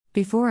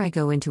Before I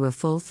go into a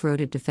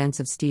full-throated defense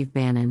of Steve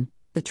Bannon,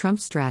 the Trump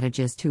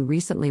strategist who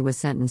recently was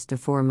sentenced to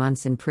 4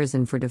 months in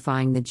prison for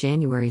defying the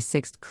January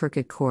 6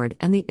 crooked court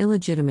and the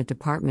illegitimate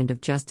Department of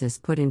Justice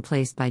put in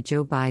place by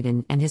Joe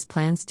Biden and his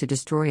plans to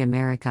destroy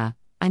America,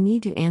 I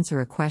need to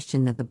answer a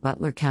question that the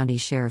Butler County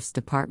Sheriff's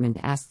Department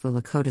asked the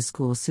Lakota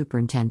school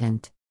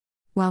superintendent.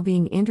 While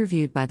being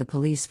interviewed by the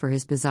police for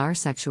his bizarre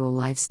sexual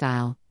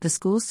lifestyle, the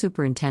school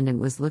superintendent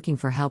was looking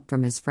for help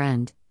from his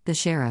friend, the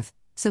sheriff,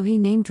 so he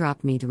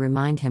name-dropped me to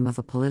remind him of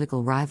a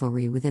political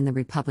rivalry within the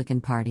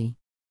Republican Party.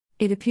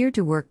 It appeared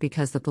to work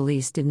because the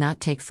police did not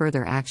take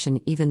further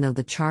action even though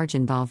the charge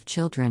involved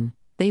children.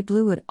 They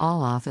blew it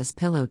all off as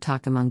pillow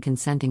talk among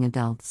consenting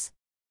adults.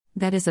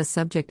 That is a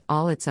subject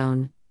all its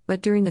own,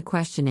 but during the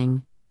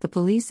questioning, the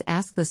police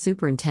asked the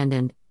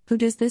superintendent, "Who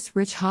does this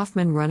Rich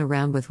Hoffman run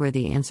around with?" where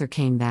the answer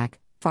came back,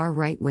 "Far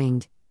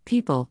right-winged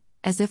people,"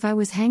 as if I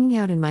was hanging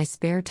out in my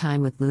spare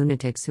time with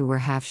lunatics who were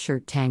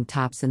half-shirt tank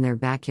tops in their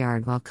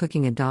backyard while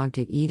cooking a dog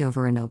to eat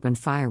over an open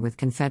fire with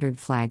Confederate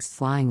flags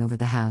flying over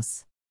the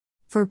house.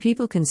 For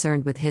people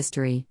concerned with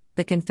history,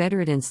 the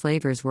Confederate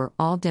enslavers were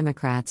all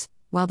Democrats,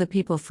 while the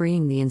people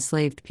freeing the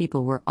enslaved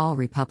people were all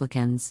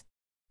Republicans.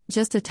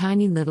 Just a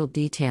tiny little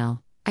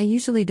detail, I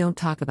usually don't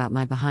talk about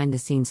my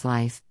behind-the-scenes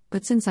life,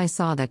 but since I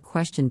saw that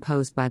question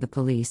posed by the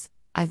police,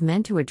 I've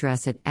meant to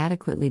address it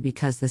adequately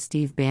because the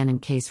Steve Bannon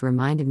case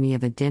reminded me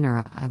of a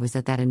dinner I was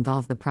at that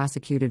involved the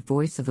prosecuted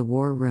voice of the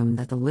war room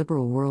that the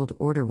liberal world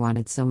order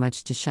wanted so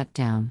much to shut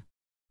down.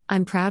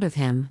 I'm proud of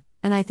him,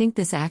 and I think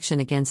this action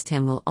against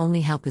him will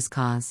only help his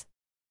cause.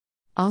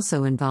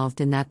 Also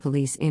involved in that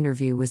police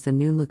interview was the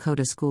new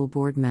Lakota school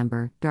board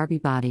member, Darby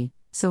Body,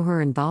 so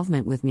her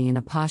involvement with me in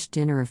a posh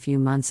dinner a few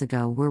months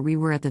ago where we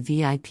were at the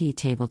VIP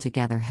table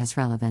together has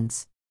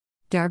relevance.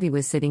 Darby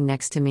was sitting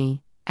next to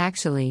me,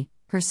 actually,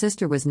 her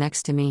sister was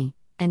next to me,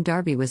 and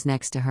Darby was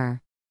next to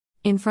her.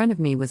 In front of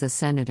me was a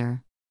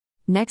senator.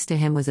 Next to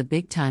him was a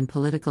big-time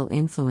political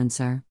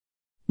influencer.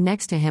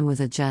 Next to him was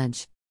a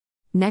judge.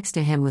 Next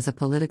to him was a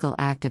political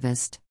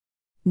activist.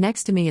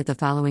 Next to me at the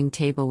following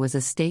table was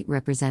a state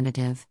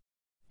representative.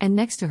 And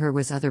next to her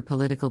was other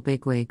political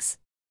bigwigs.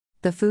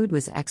 The food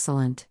was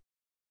excellent.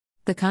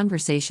 The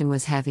conversation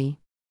was heavy.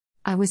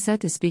 I was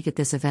set to speak at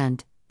this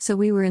event, so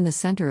we were in the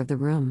center of the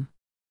room.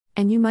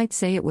 And you might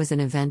say it was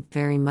an event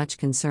very much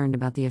concerned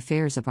about the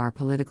affairs of our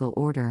political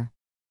order.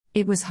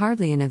 It was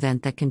hardly an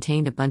event that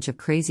contained a bunch of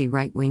crazy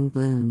right-wing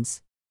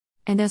balloons.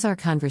 And as our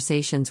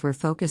conversations were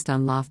focused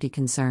on lofty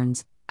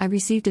concerns, I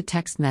received a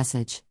text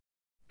message.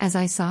 As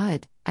I saw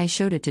it, I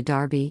showed it to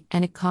Darby,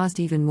 and it caused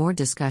even more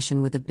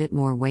discussion with a bit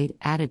more weight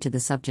added to the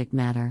subject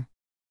matter.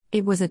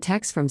 It was a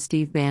text from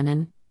Steve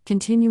Bannon,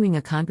 continuing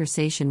a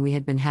conversation we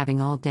had been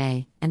having all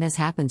day, and as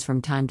happens from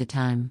time to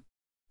time.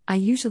 I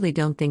usually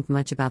don't think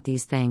much about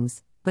these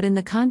things, but in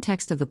the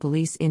context of the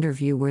police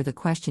interview where the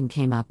question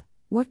came up,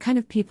 what kind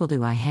of people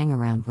do I hang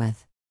around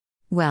with?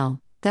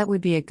 Well, that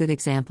would be a good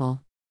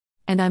example.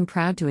 And I'm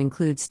proud to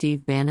include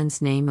Steve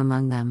Bannon's name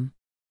among them.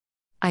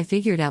 I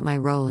figured out my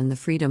role in the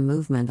freedom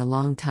movement a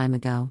long time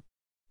ago.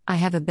 I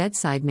have a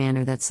bedside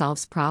manner that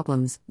solves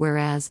problems,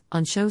 whereas,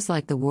 on shows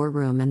like The War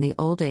Room and the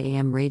old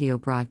AM radio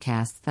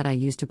broadcasts that I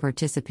used to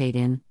participate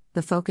in,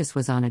 the focus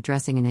was on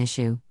addressing an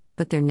issue,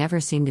 but there never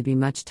seemed to be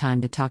much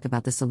time to talk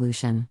about the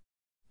solution.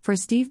 For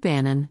Steve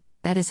Bannon,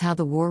 that is how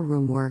the War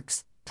Room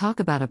works: talk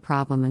about a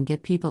problem and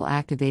get people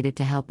activated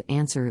to help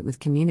answer it with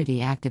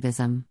community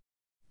activism.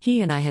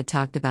 He and I had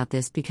talked about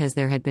this because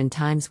there had been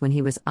times when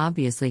he was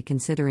obviously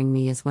considering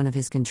me as one of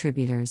his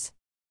contributors.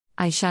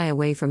 I shy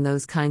away from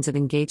those kinds of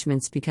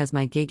engagements because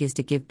my gig is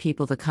to give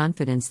people the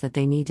confidence that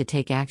they need to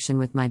take action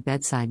with my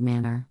bedside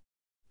manner.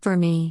 For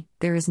me,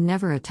 there is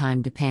never a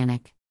time to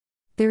panic.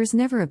 There is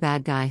never a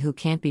bad guy who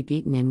can't be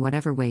beaten in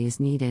whatever way is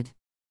needed.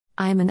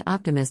 I am an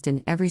optimist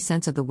in every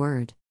sense of the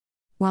word.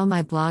 While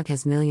my blog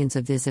has millions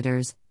of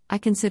visitors, I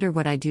consider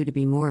what I do to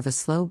be more of a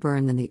slow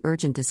burn than the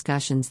urgent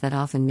discussions that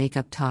often make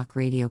up talk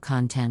radio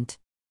content.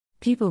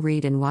 People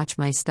read and watch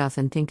my stuff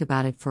and think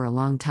about it for a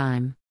long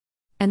time.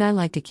 And I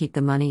like to keep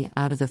the money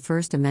out of the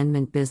First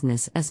Amendment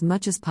business as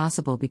much as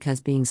possible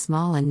because being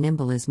small and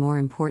nimble is more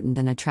important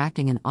than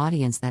attracting an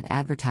audience that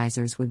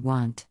advertisers would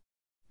want.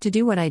 To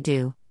do what I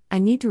do, I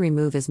need to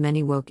remove as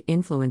many woke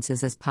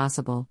influences as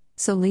possible,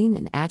 so lean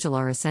and agile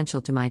are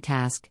essential to my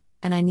task,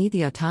 and I need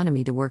the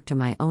autonomy to work to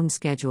my own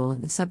schedule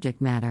and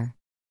subject matter.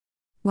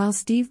 While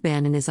Steve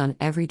Bannon is on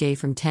every day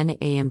from 10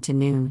 a.m. to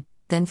noon,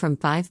 then from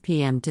 5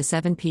 p.m. to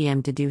 7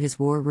 p.m. to do his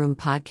War Room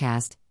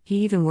podcast, he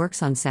even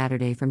works on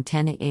Saturday from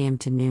 10 a.m.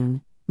 to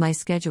noon. My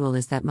schedule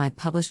is that my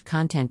published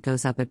content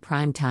goes up at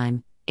prime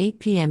time, 8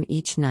 p.m.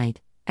 each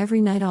night, every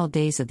night all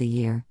days of the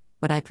year,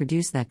 but I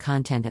produce that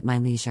content at my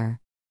leisure.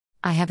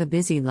 I have a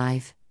busy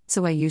life,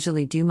 so I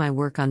usually do my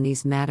work on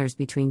these matters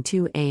between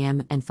 2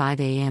 a.m. and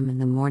 5 a.m. in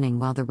the morning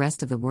while the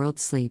rest of the world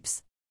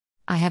sleeps.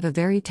 I have a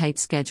very tight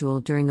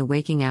schedule during the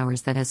waking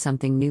hours that has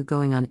something new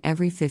going on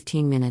every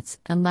 15 minutes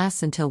and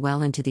lasts until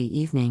well into the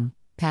evening,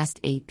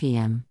 past 8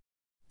 p.m.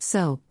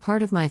 So,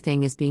 part of my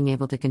thing is being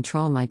able to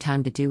control my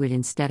time to do it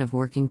instead of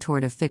working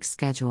toward a fixed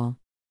schedule.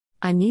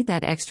 I need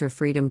that extra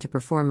freedom to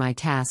perform my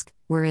task,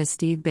 whereas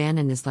Steve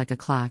Bannon is like a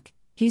clock.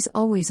 He's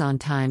always on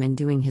time and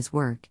doing his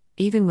work,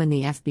 even when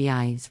the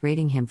FBI is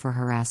raiding him for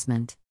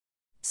harassment.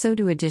 So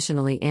to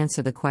additionally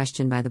answer the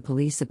question by the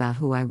police about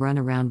who I run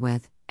around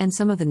with, and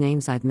some of the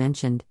names I've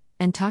mentioned,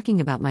 and talking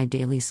about my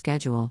daily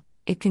schedule,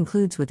 it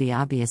concludes with the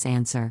obvious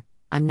answer: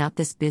 I'm not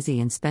this busy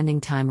and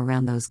spending time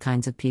around those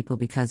kinds of people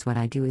because what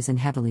I do isn't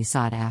heavily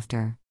sought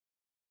after.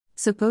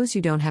 Suppose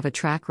you don't have a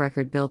track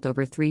record built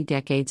over 3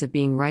 decades of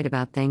being right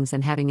about things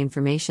and having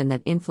information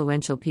that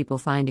influential people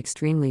find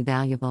extremely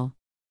valuable.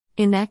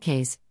 In that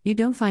case, you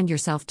don't find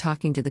yourself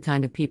talking to the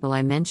kind of people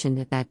I mentioned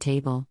at that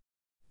table.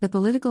 The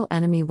political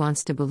enemy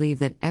wants to believe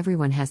that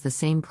everyone has the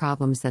same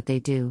problems that they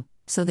do,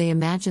 so they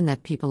imagine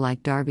that people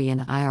like Darby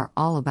and I are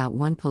all about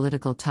one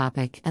political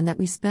topic and that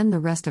we spend the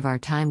rest of our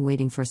time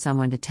waiting for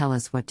someone to tell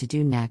us what to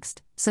do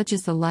next, such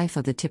is the life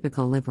of the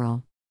typical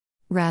liberal.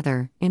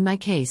 Rather, in my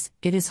case,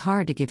 it is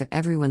hard to give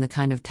everyone the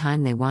kind of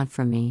time they want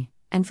from me,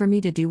 and for me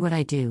to do what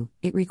I do,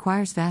 it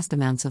requires vast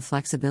amounts of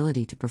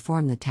flexibility to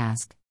perform the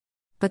task.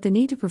 But the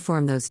need to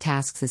perform those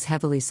tasks is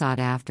heavily sought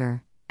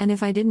after, and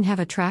if I didn't have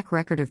a track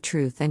record of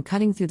truth and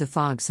cutting through the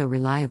fog so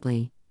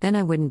reliably, then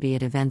I wouldn't be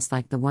at events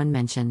like the one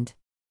mentioned.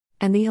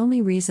 And the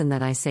only reason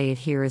that I say it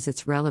here is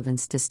its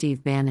relevance to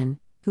Steve Bannon,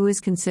 who is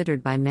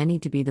considered by many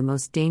to be the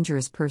most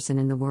dangerous person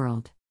in the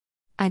world.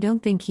 I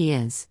don't think he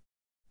is.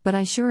 But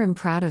I sure am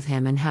proud of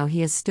him and how he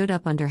has stood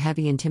up under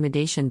heavy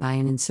intimidation by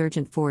an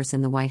insurgent force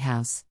in the White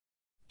House.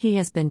 He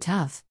has been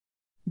tough.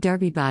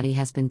 Darby Body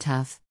has been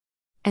tough.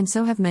 And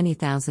so have many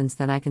thousands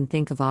that I can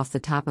think of off the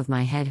top of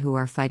my head who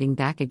are fighting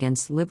back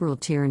against liberal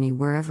tyranny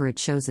wherever it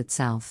shows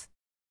itself.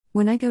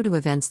 When I go to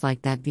events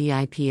like that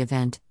VIP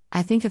event,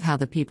 I think of how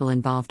the people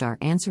involved are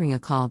answering a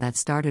call that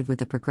started with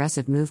the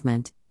progressive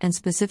movement, and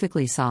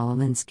specifically Saul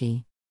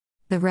Alinsky.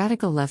 The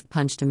radical left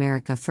punched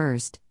America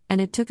first,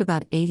 and it took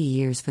about 80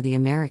 years for the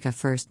America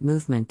First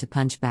movement to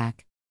punch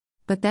back.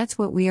 But that's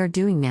what we are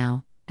doing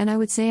now, and I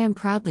would say I'm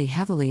proudly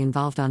heavily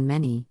involved on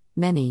many,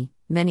 many,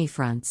 many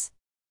fronts.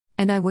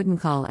 And I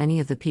wouldn't call any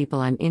of the people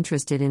I'm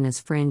interested in as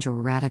fringe or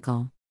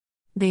radical.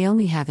 They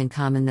only have in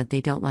common that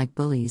they don't like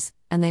bullies,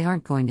 and they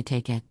aren't going to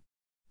take it.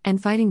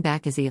 And fighting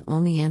back is the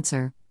only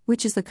answer,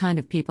 which is the kind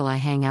of people I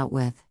hang out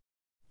with.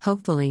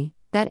 Hopefully,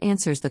 that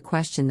answers the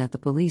question that the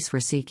police were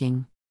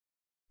seeking.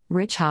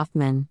 Rich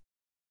Hoffman.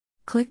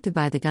 Click to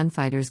buy the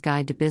Gunfighter's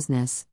Guide to Business.